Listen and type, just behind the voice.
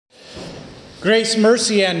Grace,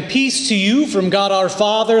 mercy, and peace to you from God our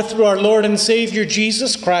Father through our Lord and Savior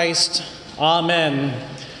Jesus Christ. Amen.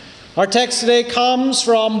 Our text today comes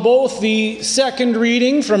from both the second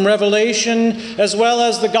reading from Revelation as well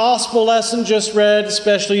as the gospel lesson just read,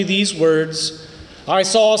 especially these words. I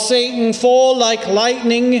saw Satan fall like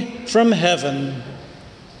lightning from heaven.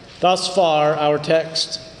 Thus far, our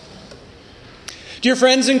text. Dear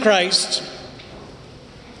friends in Christ,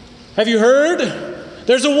 have you heard?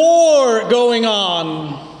 There's a war going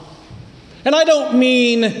on. And I don't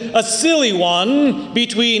mean a silly one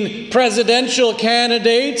between presidential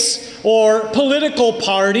candidates or political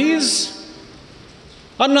parties.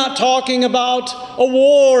 I'm not talking about a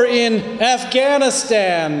war in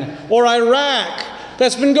Afghanistan or Iraq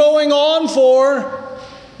that's been going on for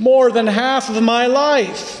more than half of my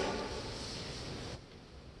life.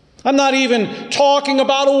 I'm not even talking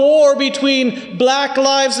about a war between Black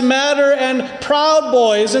Lives Matter and Proud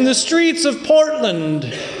Boys in the streets of Portland.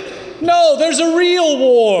 No, there's a real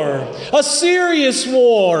war, a serious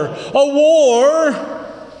war, a war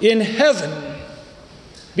in heaven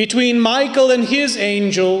between Michael and his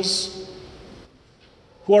angels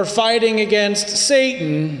who are fighting against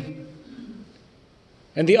Satan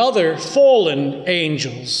and the other fallen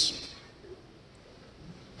angels.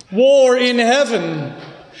 War in heaven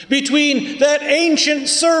between that ancient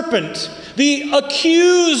serpent, the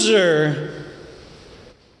accuser,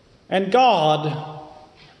 and God,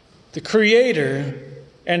 the creator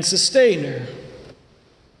and sustainer.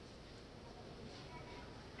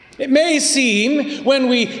 It may seem, when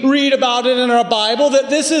we read about it in our Bible, that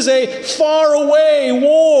this is a faraway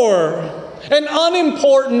war, an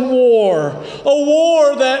unimportant war, a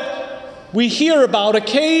war that we hear about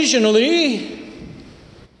occasionally,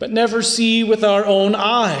 but never see with our own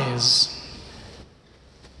eyes.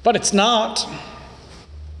 But it's not.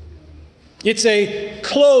 It's a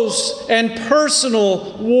close and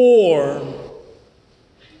personal war.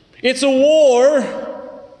 It's a war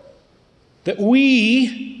that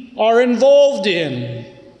we are involved in.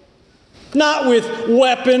 Not with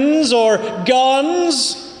weapons or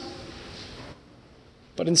guns,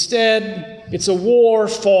 but instead it's a war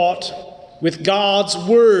fought with God's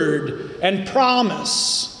word and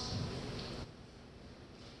promise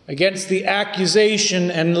against the accusation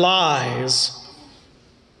and lies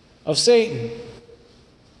of Satan.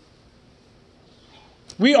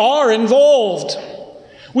 We are involved.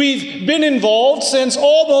 We've been involved since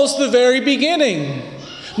almost the very beginning.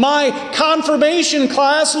 My confirmation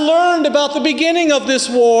class learned about the beginning of this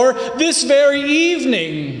war this very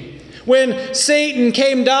evening, when Satan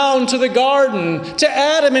came down to the garden to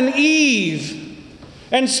Adam and Eve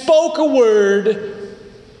and spoke a word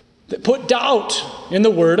that put doubt in the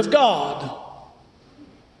word of God.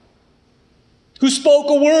 Who spoke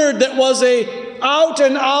a word that was a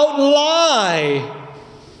out-and-out lie.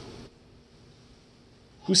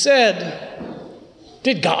 Who said,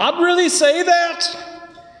 "Did God really say that?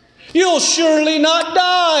 You'll surely not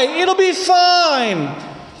die. It'll be fine.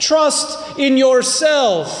 Trust in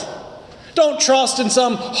yourself. Don't trust in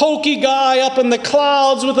some hokey guy up in the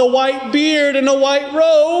clouds with a white beard and a white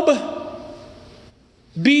robe.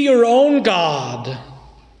 Be your own God.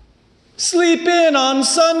 Sleep in on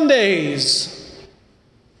Sundays.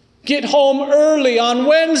 Get home early on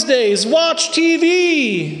Wednesdays. Watch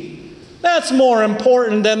TV. That's more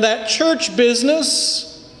important than that church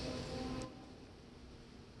business."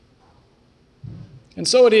 And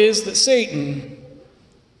so it is that Satan,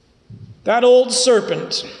 that old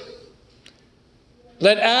serpent,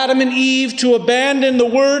 led Adam and Eve to abandon the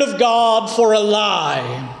word of God for a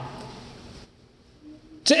lie,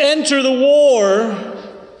 to enter the war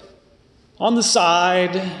on the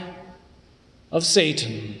side of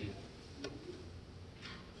Satan.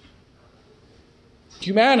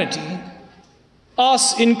 Humanity,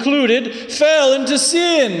 us included, fell into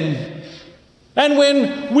sin. And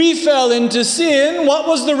when we fell into sin, what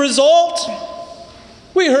was the result?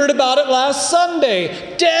 We heard about it last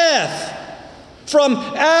Sunday. Death. From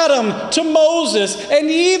Adam to Moses, and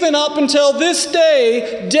even up until this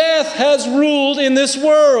day, death has ruled in this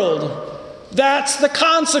world. That's the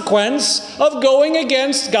consequence of going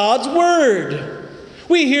against God's word.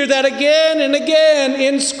 We hear that again and again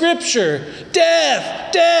in Scripture.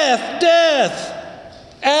 Death, death, death.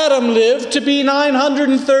 Adam lived to be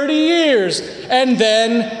 930 years, and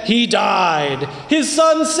then he died. His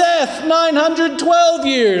son Seth, 912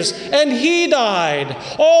 years, and he died.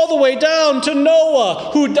 All the way down to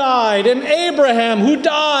Noah, who died, and Abraham, who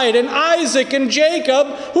died, and Isaac and Jacob,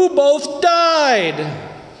 who both died.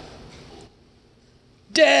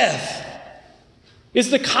 Death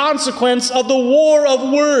is the consequence of the war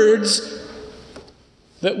of words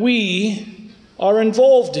that we are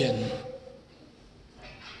involved in.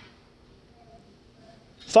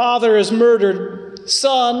 Father has murdered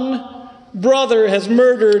son, brother has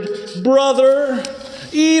murdered brother,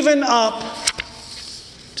 even up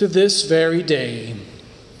to this very day.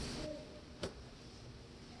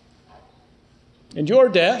 And your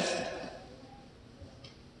death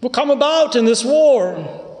will come about in this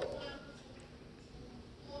war.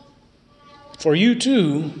 For you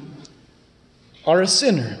too are a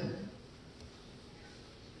sinner.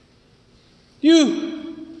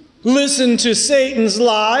 You listen to Satan's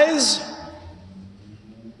lies.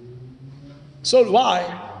 So do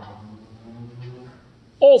I.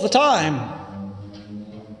 All the time.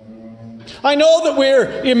 I know that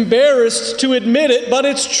we're embarrassed to admit it, but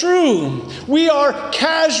it's true. We are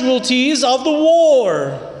casualties of the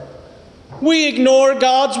war. We ignore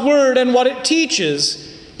God's word and what it teaches.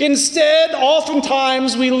 Instead,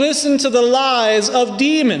 oftentimes we listen to the lies of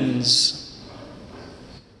demons.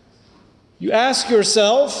 You ask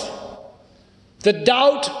yourself the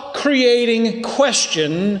doubt-creating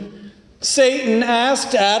question Satan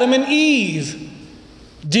asked Adam and Eve.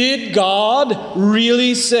 Did God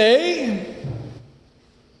really say?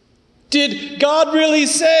 Did God really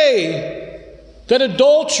say that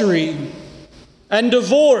adultery and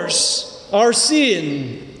divorce are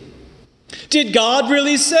sin? Did God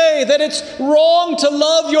really say that it's wrong to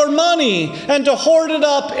love your money and to hoard it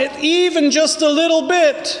up even just a little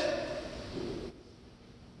bit?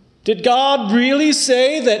 Did God really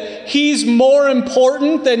say that He's more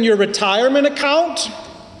important than your retirement account?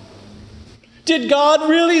 Did God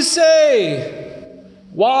really say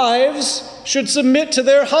wives should submit to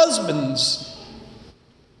their husbands?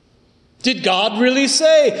 Did God really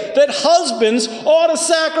say that husbands ought to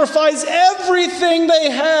sacrifice everything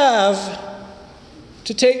they have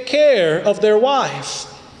to take care of their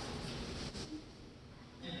wife?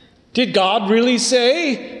 Did God really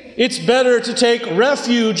say it's better to take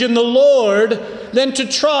refuge in the Lord than to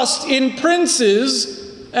trust in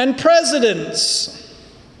princes and presidents?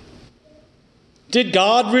 Did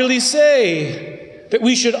God really say that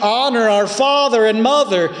we should honor our father and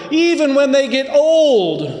mother even when they get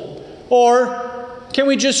old? Or can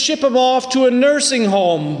we just ship them off to a nursing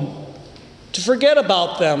home to forget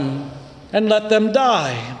about them and let them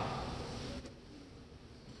die?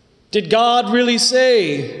 Did God really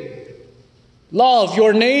say, love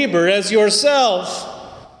your neighbor as yourself?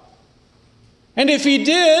 And if He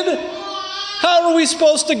did, how are we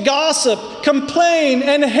supposed to gossip, complain,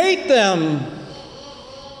 and hate them?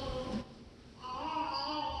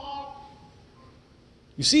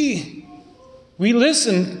 You see, we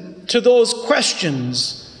listen to those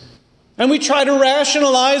questions and we try to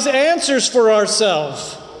rationalize answers for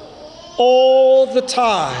ourselves all the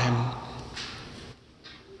time.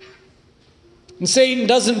 And Satan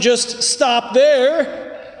doesn't just stop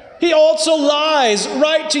there. He also lies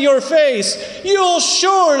right to your face. You'll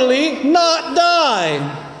surely not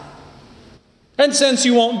die. And since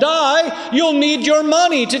you won't die, you'll need your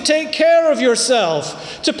money to take care of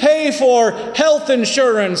yourself, to pay for health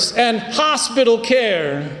insurance and hospital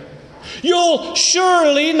care. You'll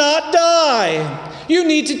surely not die. You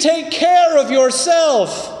need to take care of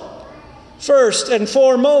yourself first and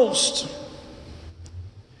foremost.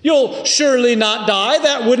 You'll surely not die.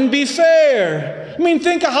 That wouldn't be fair. I mean,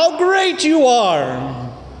 think of how great you are.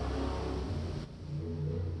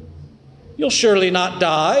 You'll surely not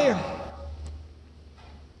die.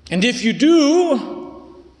 And if you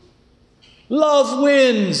do, love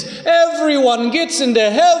wins. Everyone gets into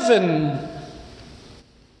heaven.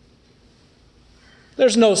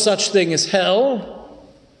 There's no such thing as hell.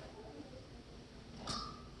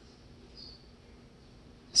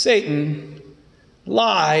 Satan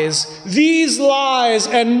lies, these lies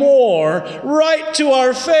and more, right to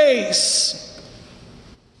our face.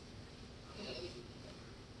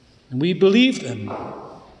 And we believe them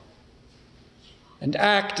and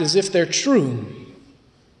act as if they're true.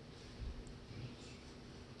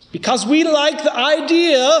 Because we like the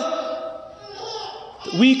idea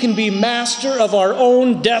that we can be master of our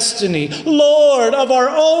own destiny, Lord of our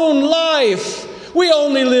own life. We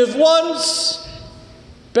only live once.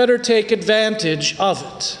 Better take advantage of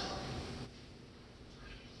it.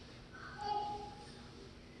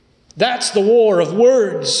 That's the war of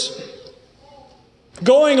words,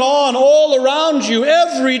 going on all around you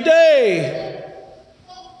every day.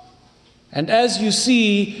 And as you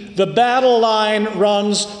see, the battle line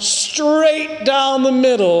runs straight down the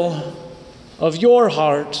middle of your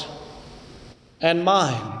heart and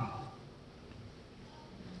mine.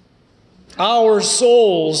 Our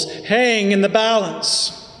souls hang in the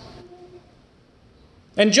balance.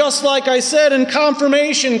 And just like I said in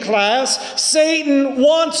confirmation class, Satan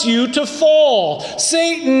wants you to fall.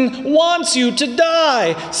 Satan wants you to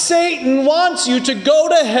die. Satan wants you to go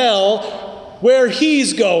to hell where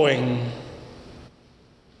he's going.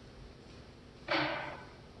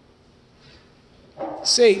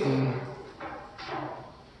 Satan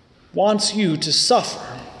wants you to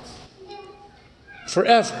suffer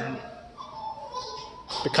forever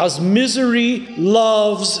because misery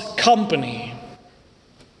loves company.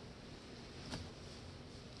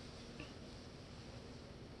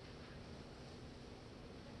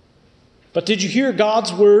 But did you hear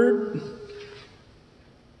God's word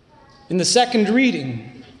in the second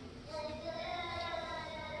reading?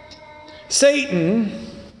 Satan,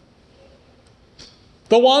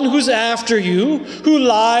 the one who's after you, who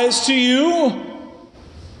lies to you,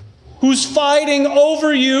 who's fighting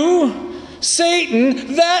over you,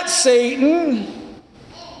 Satan, that Satan,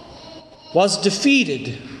 was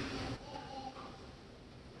defeated.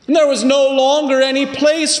 And there was no longer any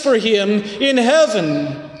place for him in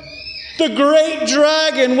heaven. The great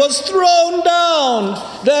dragon was thrown down,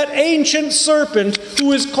 that ancient serpent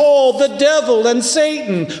who is called the devil and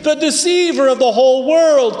Satan, the deceiver of the whole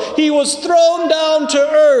world. He was thrown down to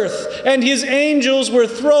earth, and his angels were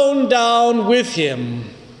thrown down with him.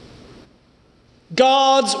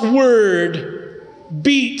 God's word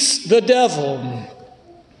beats the devil.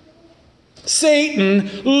 Satan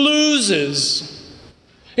loses.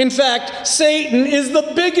 In fact, Satan is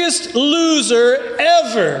the biggest loser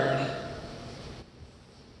ever.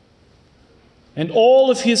 And all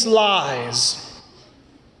of his lies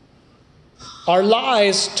are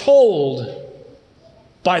lies told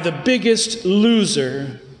by the biggest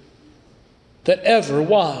loser that ever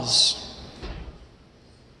was.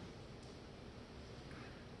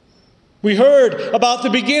 We heard about the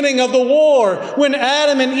beginning of the war when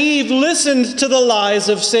Adam and Eve listened to the lies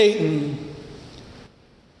of Satan.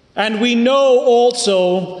 And we know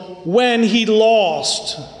also when he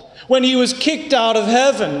lost. When he was kicked out of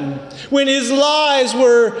heaven, when his lies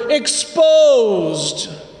were exposed.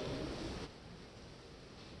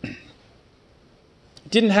 It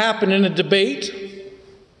didn't happen in a debate,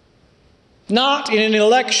 not in an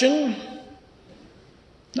election,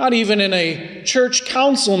 not even in a church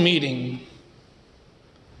council meeting.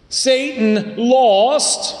 Satan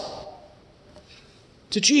lost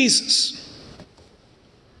to Jesus.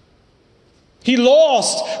 He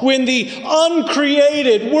lost when the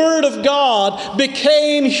uncreated Word of God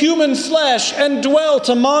became human flesh and dwelt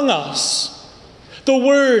among us. The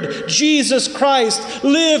Word, Jesus Christ,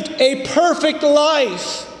 lived a perfect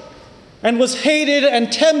life and was hated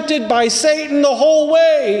and tempted by Satan the whole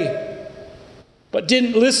way, but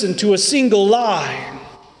didn't listen to a single lie.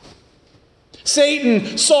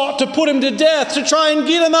 Satan sought to put him to death, to try and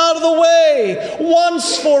get him out of the way,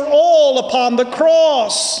 once for all upon the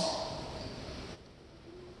cross.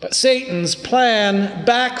 But Satan's plan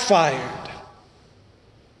backfired.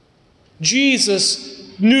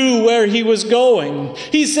 Jesus knew where he was going.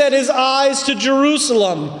 He set his eyes to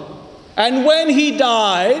Jerusalem. And when he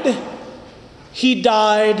died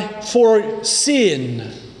for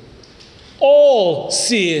sin. All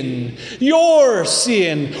sin. Your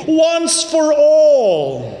sin. Once for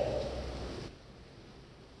all.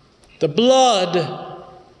 The blood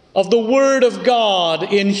of the Word of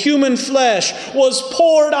God in human flesh was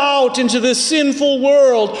poured out into the sinful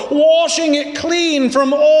world, washing it clean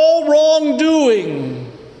from all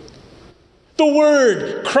wrongdoing. The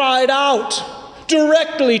Word cried out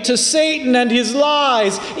directly to Satan and his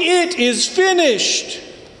lies, "It is finished."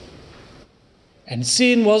 And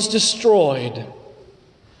sin was destroyed,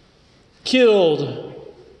 killed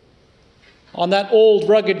on that old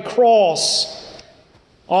rugged cross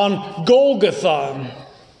on Golgotha,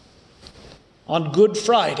 on Good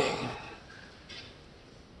Friday.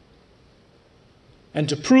 And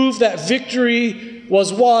to prove that victory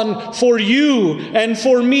was won for you and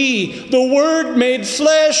for me, the Word made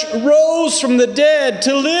flesh rose from the dead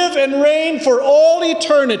to live and reign for all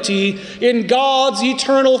eternity in God's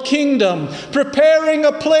eternal kingdom, preparing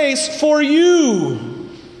a place for you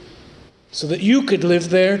so that you could live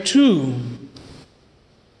there too.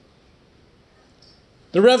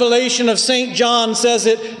 The Revelation of St. John says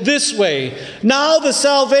it this way: "Now the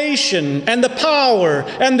salvation and the power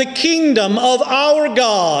and the kingdom of our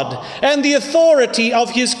God and the authority of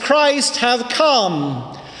his Christ have come.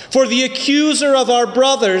 For the accuser of our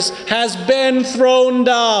brothers has been thrown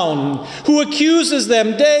down, who accuses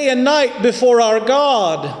them day and night before our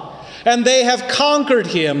God. And they have conquered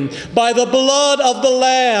him by the blood of the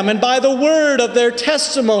Lamb and by the word of their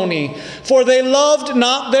testimony, for they loved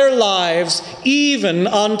not their lives even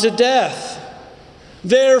unto death.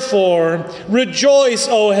 Therefore, rejoice,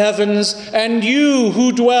 O heavens, and you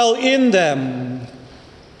who dwell in them.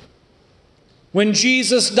 When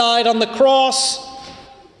Jesus died on the cross,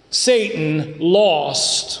 Satan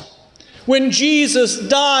lost. When Jesus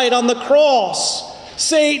died on the cross,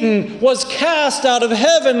 Satan was cast out of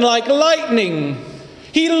heaven like lightning.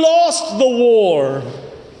 He lost the war,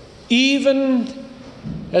 even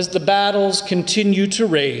as the battles continue to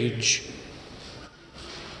rage.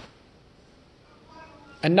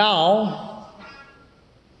 And now,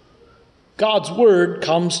 God's word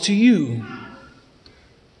comes to you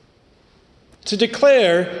to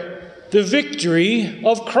declare the victory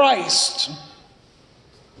of Christ.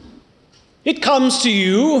 It comes to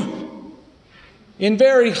you in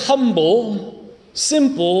very humble,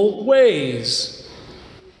 simple ways,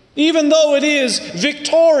 even though it is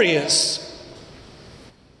victorious.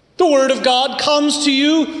 The word of God comes to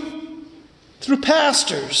you through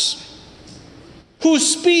pastors who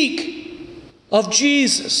speak of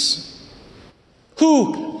Jesus,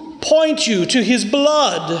 who point you to his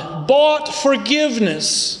blood-bought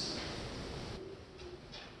forgiveness.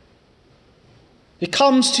 It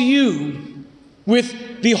comes to you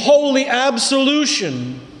with the holy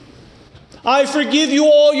absolution. I forgive you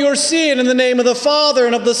all your sin in the name of the Father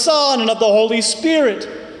and of the Son and of the Holy Spirit.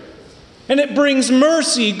 And it brings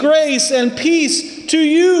mercy, grace, and peace to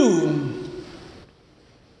you.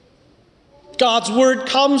 God's word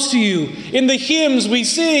comes to you in the hymns we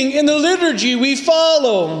sing, in the liturgy we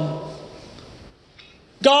follow.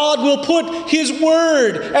 God will put his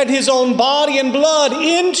word and his own body and blood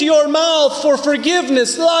into your mouth for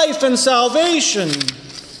forgiveness, life, and salvation.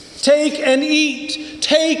 Take and eat,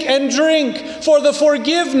 take and drink for the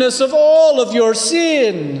forgiveness of all of your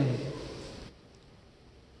sin.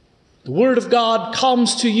 The word of God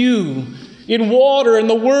comes to you in water and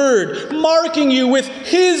the word, marking you with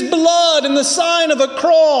his blood and the sign of a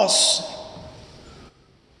cross,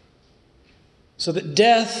 so that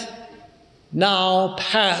death now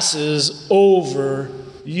passes over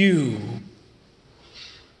you.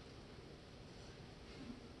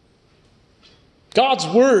 God's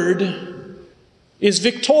word is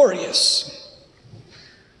victorious.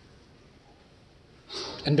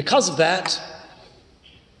 And because of that,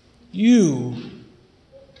 you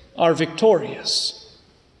are victorious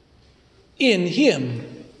in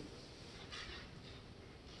him.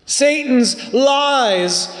 Satan's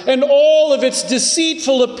lies and all of its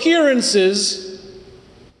deceitful appearances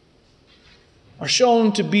are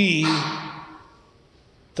shown to be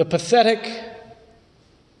the pathetic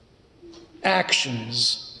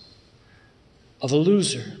actions of a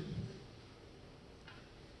loser.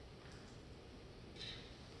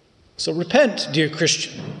 So repent, dear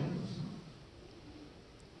Christian.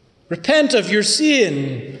 Repent of your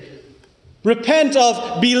sin. Repent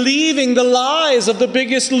of believing the lies of the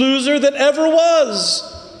biggest loser that ever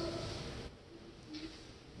was.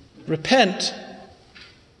 Repent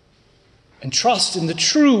and trust in the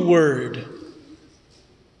true word.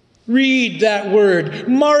 Read that word,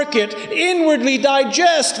 mark it, inwardly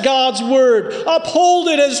digest God's word, uphold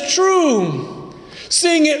it as true.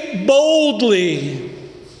 Sing it boldly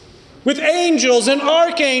with angels and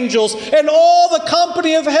archangels and all the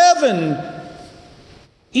company of heaven,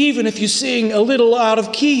 even if you sing a little out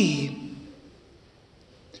of key.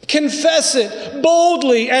 Confess it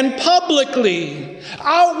boldly and publicly,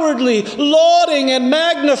 outwardly lauding and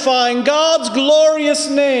magnifying God's glorious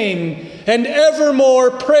name and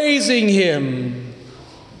evermore praising him.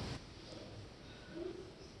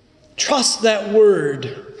 Trust that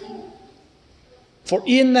word, for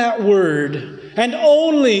in that word, and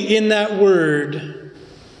only in that word,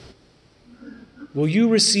 will you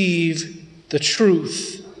receive the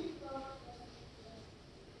truth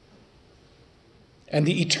and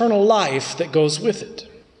the eternal life that goes with it.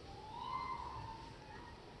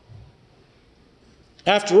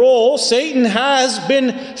 After all, Satan has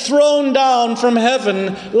been thrown down from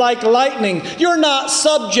heaven like lightning. You're not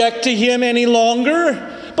subject to him any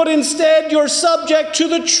longer, but instead you're subject to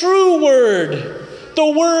the true word. The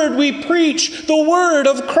word we preach, the word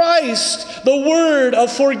of Christ, the word of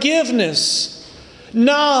forgiveness.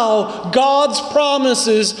 Now God's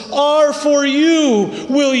promises are for you.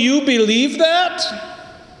 Will you believe that?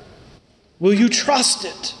 Will you trust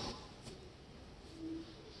it?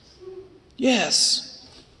 Yes.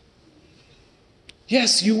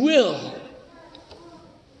 Yes, you will.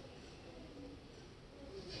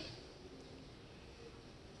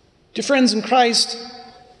 Dear friends in Christ,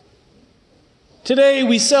 today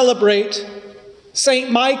we celebrate St.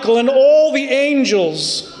 Michael and all the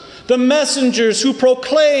angels the messengers who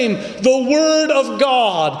proclaim the word of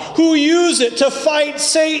God, who use it to fight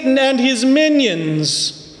Satan and his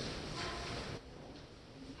minions,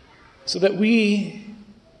 so that we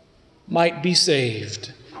might be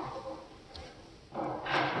saved.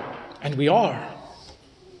 And we are.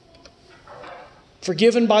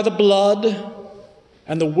 Forgiven by the blood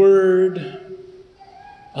and the word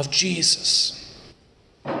of Jesus.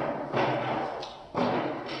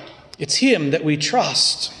 It's him that we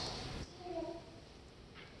trust.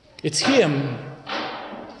 It's him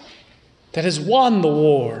that has won the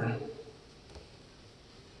war.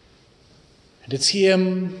 And it's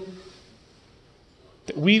him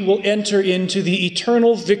that we will enter into the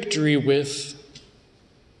eternal victory with,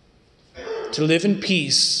 to live in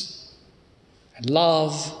peace and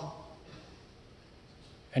love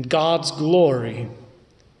and God's glory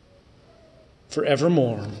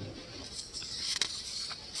forevermore.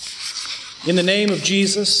 In the name of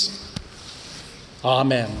Jesus,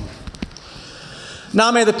 amen. Now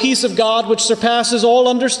may the peace of God, which surpasses all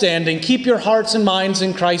understanding, keep your hearts and minds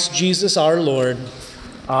in Christ Jesus our Lord.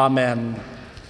 Amen.